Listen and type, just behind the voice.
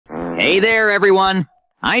Hey there, everyone.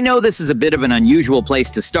 I know this is a bit of an unusual place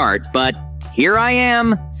to start, but here I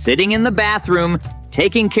am, sitting in the bathroom,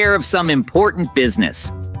 taking care of some important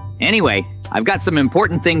business. Anyway, I've got some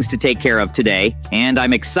important things to take care of today, and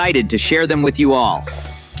I'm excited to share them with you all.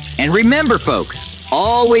 And remember, folks,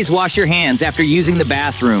 always wash your hands after using the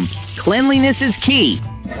bathroom. Cleanliness is key.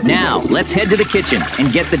 Now, let's head to the kitchen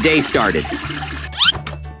and get the day started.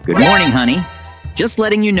 Good morning, honey. Just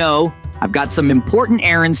letting you know, I've got some important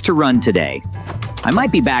errands to run today. I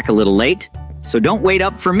might be back a little late, so don't wait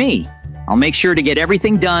up for me. I'll make sure to get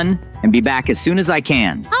everything done and be back as soon as I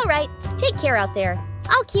can. All right, take care out there.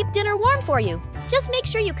 I'll keep dinner warm for you. Just make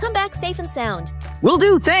sure you come back safe and sound. Will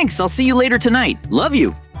do, thanks. I'll see you later tonight. Love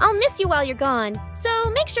you. I'll miss you while you're gone,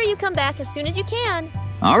 so make sure you come back as soon as you can.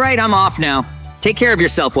 All right, I'm off now. Take care of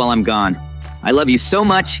yourself while I'm gone. I love you so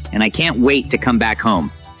much, and I can't wait to come back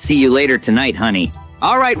home. See you later tonight, honey.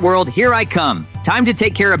 All right, world, here I come. Time to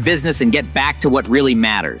take care of business and get back to what really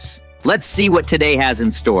matters. Let's see what today has in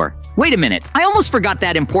store. Wait a minute, I almost forgot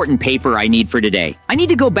that important paper I need for today. I need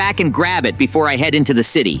to go back and grab it before I head into the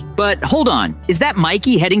city. But hold on, is that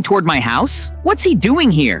Mikey heading toward my house? What's he doing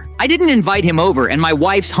here? I didn't invite him over and my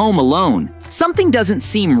wife's home alone. Something doesn't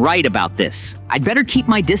seem right about this. I'd better keep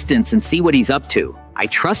my distance and see what he's up to. I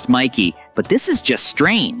trust Mikey, but this is just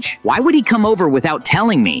strange. Why would he come over without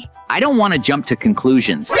telling me? I don't want to jump to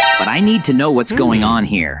conclusions, but I need to know what's going on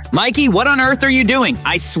here. Mikey, what on earth are you doing?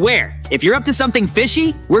 I swear, if you're up to something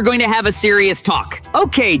fishy, we're going to have a serious talk.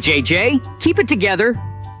 Okay, JJ, keep it together.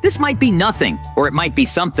 This might be nothing, or it might be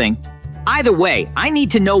something. Either way, I need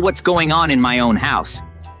to know what's going on in my own house.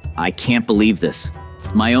 I can't believe this.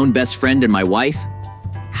 My own best friend and my wife?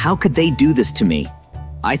 How could they do this to me?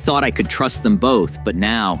 I thought I could trust them both, but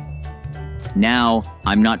now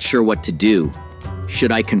I'm not sure what to do.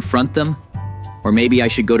 Should I confront them? Or maybe I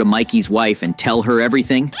should go to Mikey's wife and tell her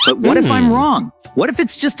everything? But what if I'm wrong? What if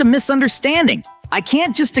it's just a misunderstanding? I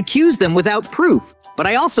can't just accuse them without proof, but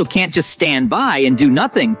I also can't just stand by and do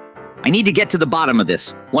nothing. I need to get to the bottom of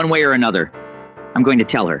this, one way or another. I'm going to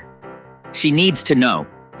tell her. She needs to know.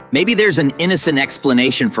 Maybe there's an innocent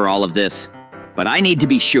explanation for all of this, but I need to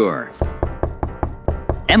be sure.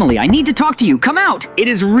 Emily, I need to talk to you. Come out! It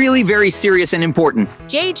is really very serious and important.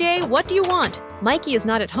 JJ, what do you want? Mikey is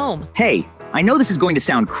not at home. Hey, I know this is going to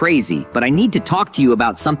sound crazy, but I need to talk to you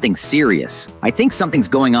about something serious. I think something's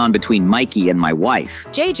going on between Mikey and my wife.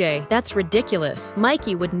 JJ, that's ridiculous.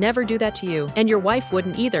 Mikey would never do that to you, and your wife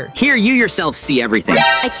wouldn't either. Here, you yourself see everything.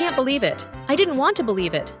 I can't believe it. I didn't want to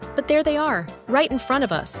believe it, but there they are, right in front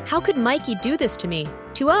of us. How could Mikey do this to me?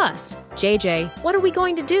 To us? JJ, what are we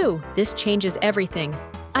going to do? This changes everything.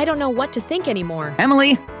 I don't know what to think anymore.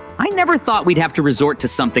 Emily, I never thought we'd have to resort to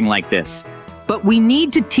something like this. But we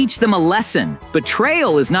need to teach them a lesson.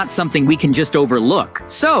 Betrayal is not something we can just overlook.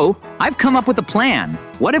 So, I've come up with a plan.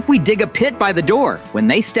 What if we dig a pit by the door? When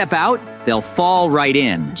they step out, they'll fall right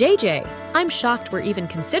in. JJ, I'm shocked we're even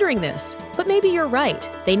considering this. But maybe you're right.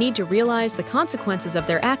 They need to realize the consequences of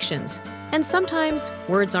their actions. And sometimes,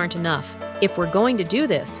 words aren't enough. If we're going to do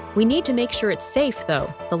this, we need to make sure it's safe,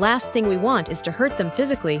 though. The last thing we want is to hurt them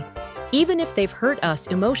physically. Even if they've hurt us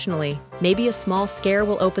emotionally, maybe a small scare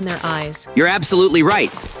will open their eyes. You're absolutely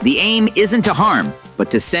right. The aim isn't to harm,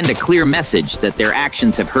 but to send a clear message that their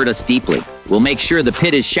actions have hurt us deeply. We'll make sure the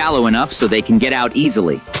pit is shallow enough so they can get out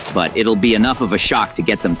easily, but it'll be enough of a shock to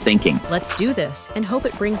get them thinking. Let's do this and hope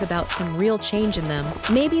it brings about some real change in them.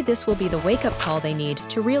 Maybe this will be the wake-up call they need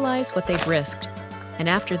to realize what they've risked. And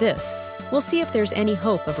after this, we'll see if there's any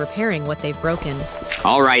hope of repairing what they've broken.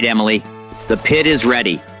 All right, Emily. The pit is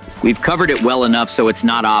ready. We've covered it well enough so it's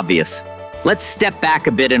not obvious. Let's step back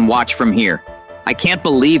a bit and watch from here. I can't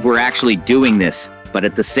believe we're actually doing this, but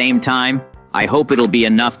at the same time, I hope it'll be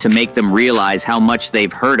enough to make them realize how much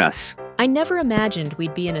they've hurt us. I never imagined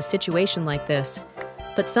we'd be in a situation like this,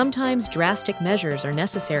 but sometimes drastic measures are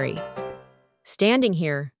necessary. Standing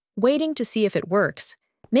here, waiting to see if it works,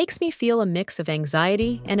 makes me feel a mix of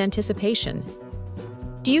anxiety and anticipation.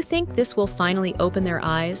 Do you think this will finally open their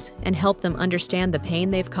eyes and help them understand the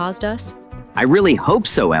pain they've caused us? I really hope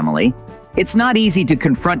so, Emily. It's not easy to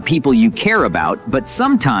confront people you care about, but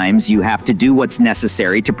sometimes you have to do what's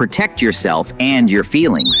necessary to protect yourself and your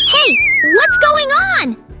feelings. Hey, what's going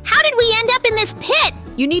on? How did we end up in this pit?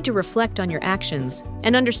 You need to reflect on your actions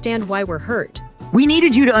and understand why we're hurt. We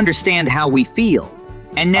needed you to understand how we feel.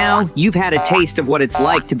 And now you've had a taste of what it's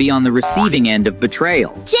like to be on the receiving end of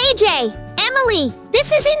betrayal. JJ, Emily,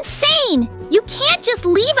 this is insane! You can't just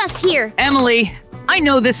leave us here! Emily, I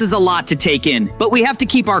know this is a lot to take in, but we have to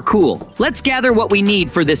keep our cool. Let's gather what we need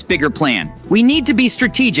for this bigger plan. We need to be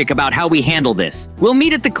strategic about how we handle this. We'll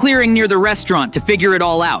meet at the clearing near the restaurant to figure it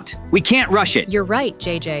all out. We can't rush it. You're right,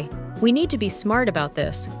 JJ. We need to be smart about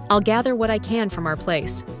this. I'll gather what I can from our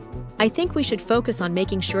place. I think we should focus on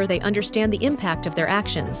making sure they understand the impact of their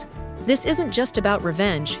actions. This isn't just about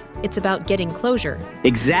revenge, it's about getting closure.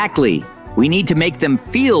 Exactly. We need to make them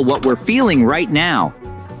feel what we're feeling right now.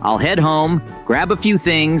 I'll head home, grab a few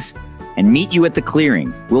things, and meet you at the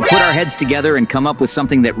clearing. We'll put our heads together and come up with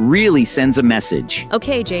something that really sends a message.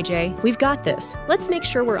 Okay, JJ, we've got this. Let's make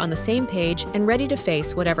sure we're on the same page and ready to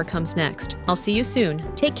face whatever comes next. I'll see you soon.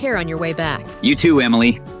 Take care on your way back. You too,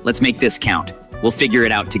 Emily. Let's make this count. We'll figure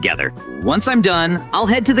it out together. Once I'm done, I'll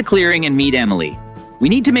head to the clearing and meet Emily. We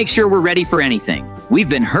need to make sure we're ready for anything. We've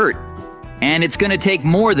been hurt, and it's gonna take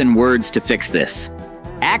more than words to fix this.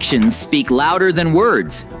 Actions speak louder than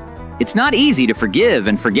words. It's not easy to forgive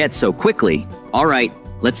and forget so quickly. All right,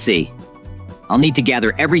 let's see. I'll need to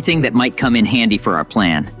gather everything that might come in handy for our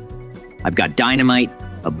plan. I've got dynamite,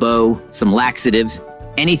 a bow, some laxatives,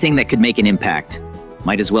 anything that could make an impact.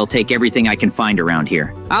 Might as well take everything I can find around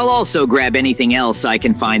here. I'll also grab anything else I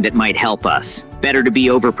can find that might help us. Better to be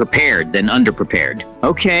over-prepared than under-prepared.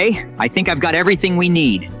 Okay, I think I've got everything we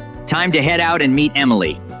need. Time to head out and meet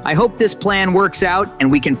Emily. I hope this plan works out and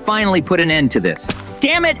we can finally put an end to this.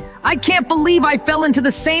 Damn it! I can't believe I fell into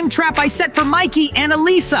the same trap I set for Mikey and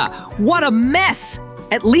Elisa! What a mess!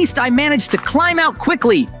 At least I managed to climb out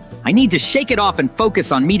quickly. I need to shake it off and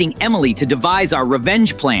focus on meeting Emily to devise our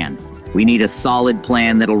revenge plan. We need a solid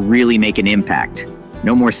plan that'll really make an impact.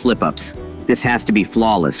 No more slip-ups. This has to be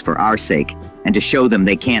flawless for our sake, and to show them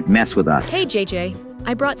they can't mess with us. Hey, JJ.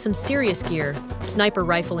 I brought some serious gear. Sniper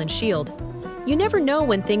rifle and shield. You never know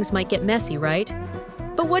when things might get messy, right?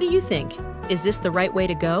 But what do you think? Is this the right way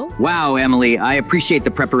to go? Wow, Emily, I appreciate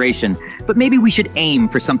the preparation, but maybe we should aim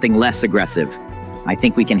for something less aggressive. I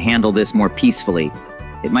think we can handle this more peacefully.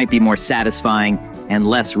 It might be more satisfying and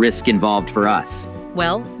less risk involved for us.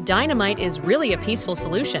 Well, dynamite is really a peaceful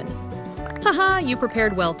solution. Haha, you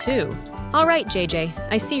prepared well too. All right, JJ,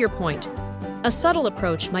 I see your point. A subtle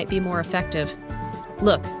approach might be more effective.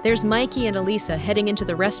 Look, there's Mikey and Elisa heading into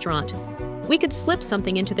the restaurant. We could slip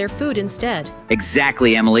something into their food instead.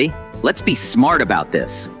 Exactly, Emily. Let's be smart about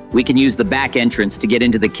this. We can use the back entrance to get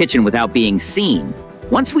into the kitchen without being seen.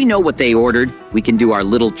 Once we know what they ordered, we can do our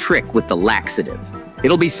little trick with the laxative.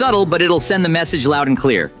 It'll be subtle, but it'll send the message loud and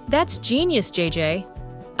clear. That's genius, JJ.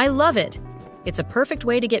 I love it. It's a perfect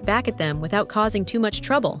way to get back at them without causing too much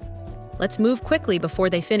trouble. Let's move quickly before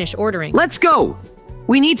they finish ordering. Let's go!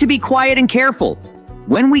 We need to be quiet and careful.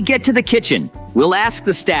 When we get to the kitchen, we'll ask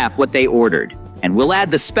the staff what they ordered, and we'll add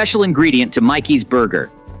the special ingredient to Mikey's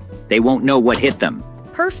burger. They won't know what hit them.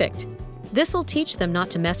 Perfect. This'll teach them not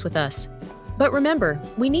to mess with us. But remember,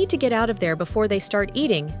 we need to get out of there before they start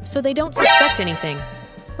eating, so they don't suspect anything.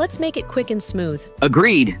 Let's make it quick and smooth.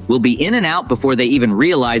 Agreed. We'll be in and out before they even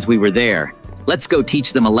realize we were there. Let's go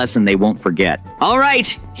teach them a lesson they won't forget. All right,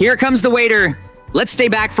 here comes the waiter. Let's stay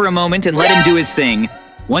back for a moment and let him do his thing.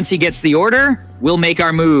 Once he gets the order, we'll make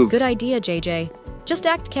our move. Good idea, JJ. Just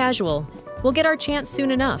act casual. We'll get our chance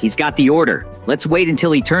soon enough. He's got the order. Let's wait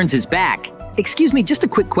until he turns his back. Excuse me, just a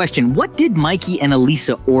quick question. What did Mikey and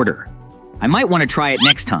Elisa order? I might want to try it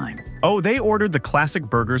next time. Oh, they ordered the classic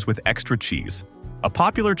burgers with extra cheese. A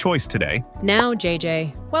popular choice today. Now,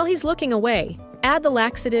 JJ, while he's looking away, add the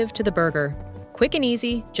laxative to the burger. Quick and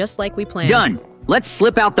easy, just like we planned. Done. Let's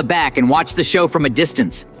slip out the back and watch the show from a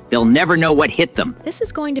distance. They'll never know what hit them. This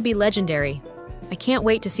is going to be legendary. I can't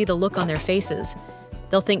wait to see the look on their faces.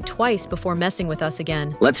 They'll think twice before messing with us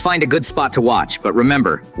again. Let's find a good spot to watch, but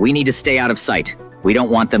remember, we need to stay out of sight. We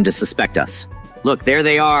don't want them to suspect us. Look, there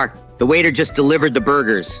they are. The waiter just delivered the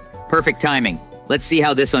burgers. Perfect timing. Let's see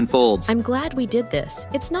how this unfolds. I'm glad we did this.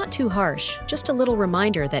 It's not too harsh. Just a little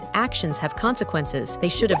reminder that actions have consequences. They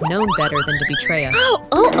should have known better than to betray us.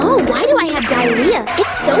 Oh, why do I have diarrhea?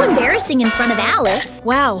 It's so embarrassing in front of Alice.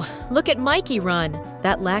 Wow, look at Mikey run.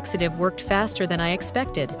 That laxative worked faster than I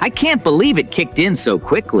expected. I can't believe it kicked in so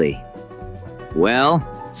quickly. Well,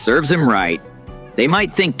 serves him right. They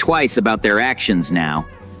might think twice about their actions now.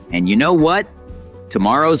 And you know what?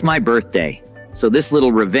 Tomorrow's my birthday. So this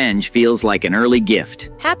little revenge feels like an early gift.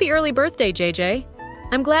 Happy early birthday, JJ.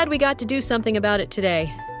 I'm glad we got to do something about it today.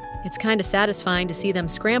 It's kind of satisfying to see them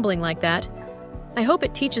scrambling like that. I hope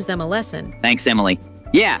it teaches them a lesson. Thanks, Emily.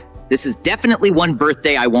 Yeah, this is definitely one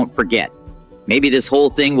birthday I won't forget. Maybe this whole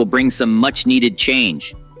thing will bring some much-needed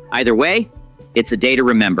change. Either way, it's a day to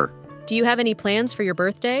remember. Do you have any plans for your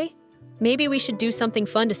birthday? Maybe we should do something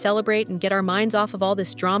fun to celebrate and get our minds off of all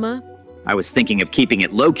this drama? I was thinking of keeping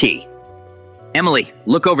it low-key. Emily,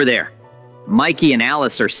 look over there. Mikey and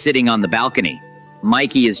Alice are sitting on the balcony.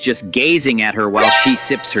 Mikey is just gazing at her while she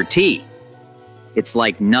sips her tea. It's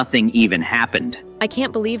like nothing even happened. I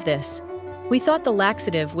can't believe this. We thought the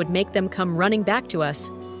laxative would make them come running back to us,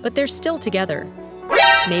 but they're still together.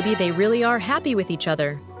 Maybe they really are happy with each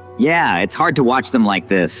other. Yeah, it's hard to watch them like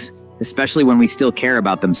this, especially when we still care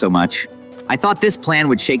about them so much. I thought this plan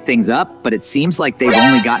would shake things up, but it seems like they've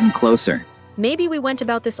only gotten closer. Maybe we went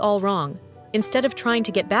about this all wrong. Instead of trying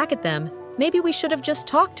to get back at them, maybe we should have just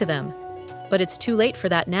talked to them. But it's too late for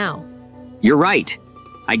that now. You're right.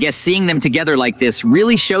 I guess seeing them together like this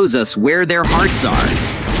really shows us where their hearts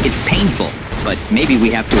are. It's painful, but maybe we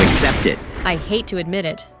have to accept it. I hate to admit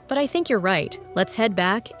it, but I think you're right. Let's head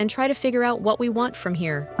back and try to figure out what we want from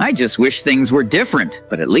here. I just wish things were different,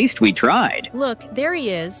 but at least we tried. Look, there he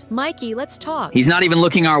is. Mikey, let's talk. He's not even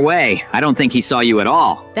looking our way. I don't think he saw you at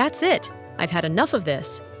all. That's it. I've had enough of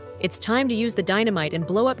this. It's time to use the dynamite and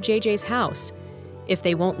blow up JJ's house. If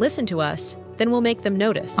they won't listen to us, then we'll make them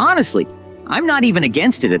notice. Honestly, I'm not even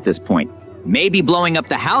against it at this point. Maybe blowing up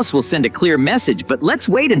the house will send a clear message, but let's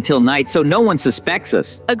wait until night so no one suspects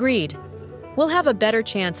us. Agreed. We'll have a better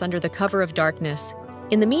chance under the cover of darkness.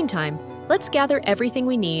 In the meantime, let's gather everything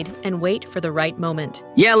we need and wait for the right moment.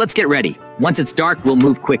 Yeah, let's get ready. Once it's dark, we'll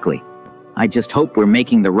move quickly. I just hope we're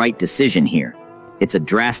making the right decision here. It's a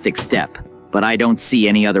drastic step, but I don't see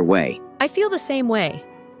any other way. I feel the same way.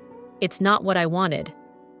 It's not what I wanted,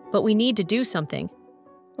 but we need to do something.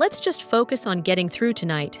 Let's just focus on getting through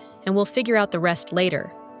tonight, and we'll figure out the rest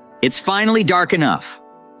later. It's finally dark enough.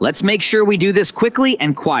 Let's make sure we do this quickly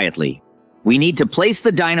and quietly. We need to place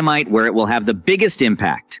the dynamite where it will have the biggest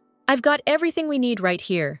impact. I've got everything we need right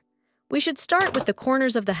here. We should start with the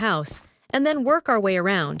corners of the house, and then work our way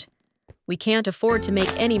around. We can't afford to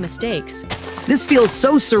make any mistakes. This feels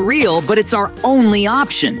so surreal, but it's our only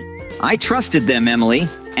option. I trusted them, Emily,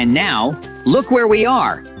 and now, look where we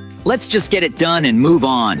are. Let's just get it done and move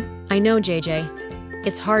on. I know, JJ.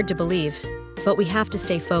 It's hard to believe, but we have to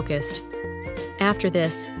stay focused. After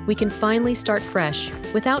this, we can finally start fresh,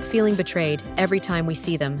 without feeling betrayed every time we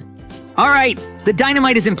see them. All right, the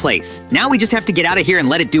dynamite is in place. Now we just have to get out of here and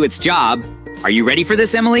let it do its job. Are you ready for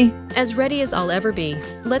this, Emily? As ready as I'll ever be.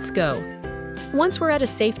 Let's go. Once we're at a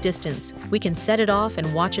safe distance, we can set it off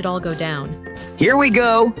and watch it all go down. Here we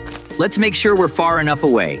go. Let's make sure we're far enough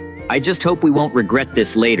away. I just hope we won't regret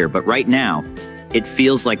this later, but right now, it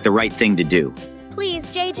feels like the right thing to do. Please,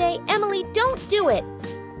 JJ, Emily, don't do it.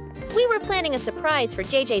 We were planning a surprise for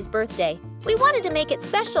JJ's birthday. We wanted to make it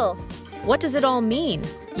special. What does it all mean?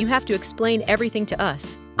 You have to explain everything to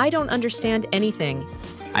us. I don't understand anything.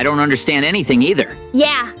 I don't understand anything either.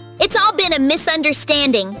 Yeah, it's all been a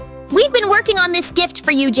misunderstanding. We've been working on this gift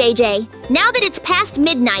for you, JJ. Now that it's past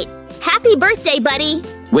midnight, happy birthday, buddy.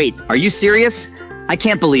 Wait, are you serious? I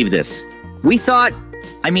can't believe this. We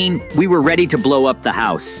were ready to blow up the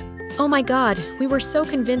house. Oh my God, we were so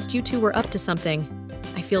convinced you two were up to something.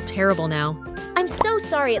 I feel terrible now. I'm so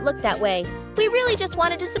sorry it looked that way. We really just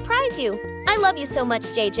wanted to surprise you. I love you so much,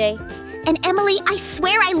 JJ. And Emily, I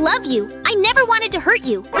swear I love you. I never wanted to hurt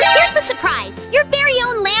you. Here's the surprise. Your very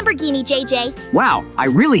own Lamborghini, JJ. Wow, I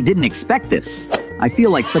really didn't expect this. I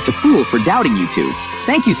feel like such a fool for doubting you two.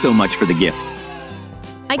 Thank you so much for the gift.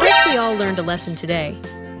 I guess we all learned a lesson today.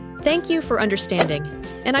 Thank you for understanding,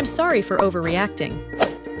 and I'm sorry for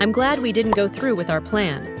overreacting. I'm glad we didn't go through with our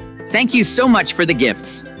plan. Thank you so much for the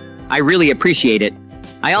gifts. I really appreciate it.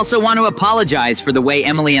 I also want to apologize for the way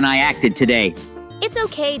Emily and I acted today. It's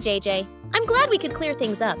okay, JJ. I'm glad we could clear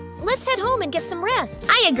things up. Let's head home and get some rest.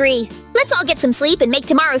 I agree. Let's all get some sleep and make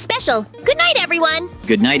tomorrow special. Good night, everyone.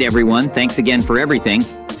 Good night, everyone. Thanks again for everything.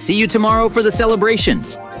 See you tomorrow for the celebration.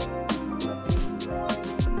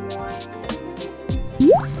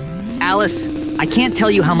 Alice, I can't tell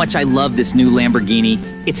you how much I love this new Lamborghini.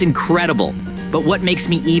 It's incredible. But what makes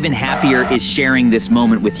me even happier is sharing this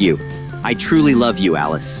moment with you. I truly love you,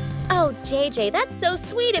 Alice. Oh, JJ, that's so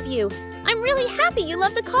sweet of you. I'm really happy you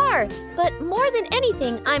love the car. But more than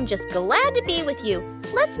anything, I'm just glad to be with you.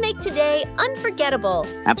 Let's make today unforgettable.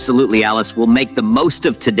 Absolutely, Alice. We'll make the most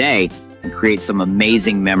of today and create some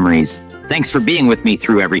amazing memories. Thanks for being with me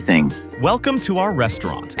through everything. Welcome to our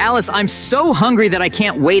restaurant. Alice, I'm so hungry that I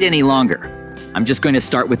can't wait any longer. I'm just going to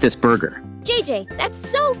start with this burger. JJ, that's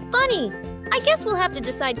so funny. I guess we'll have to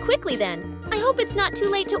decide quickly then. I hope it's not too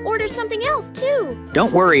late to order something else, too.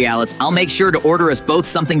 Don't worry, Alice. I'll make sure to order us both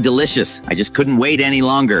something delicious. I just couldn't wait any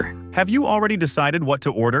longer. Have you already decided what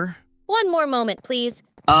to order? One more moment, please.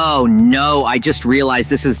 Oh, no. I just realized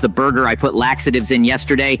this is the burger I put laxatives in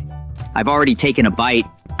yesterday. I've already taken a bite.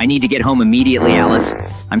 I need to get home immediately, Alice.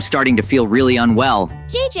 I'm starting to feel really unwell.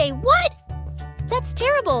 JJ, what? That's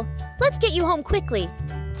terrible. Let's get you home quickly.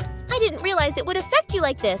 I didn't realize it would affect you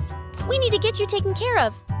like this. We need to get you taken care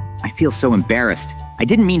of. I feel so embarrassed. I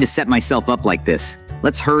didn't mean to set myself up like this.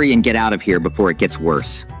 Let's hurry and get out of here before it gets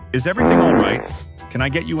worse. Is everything all right? Can I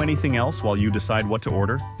get you anything else while you decide what to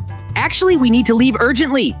order? Actually, we need to leave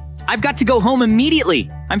urgently. I've got to go home immediately.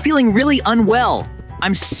 I'm feeling really unwell.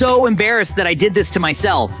 I'm so embarrassed that I did this to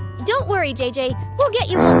myself. Don't worry, JJ. We'll get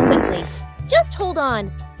you home quickly. Just hold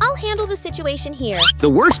on. I'll handle the situation here. The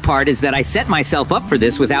worst part is that I set myself up for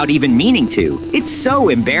this without even meaning to. It's so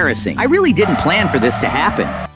embarrassing. I really didn't plan for this to happen.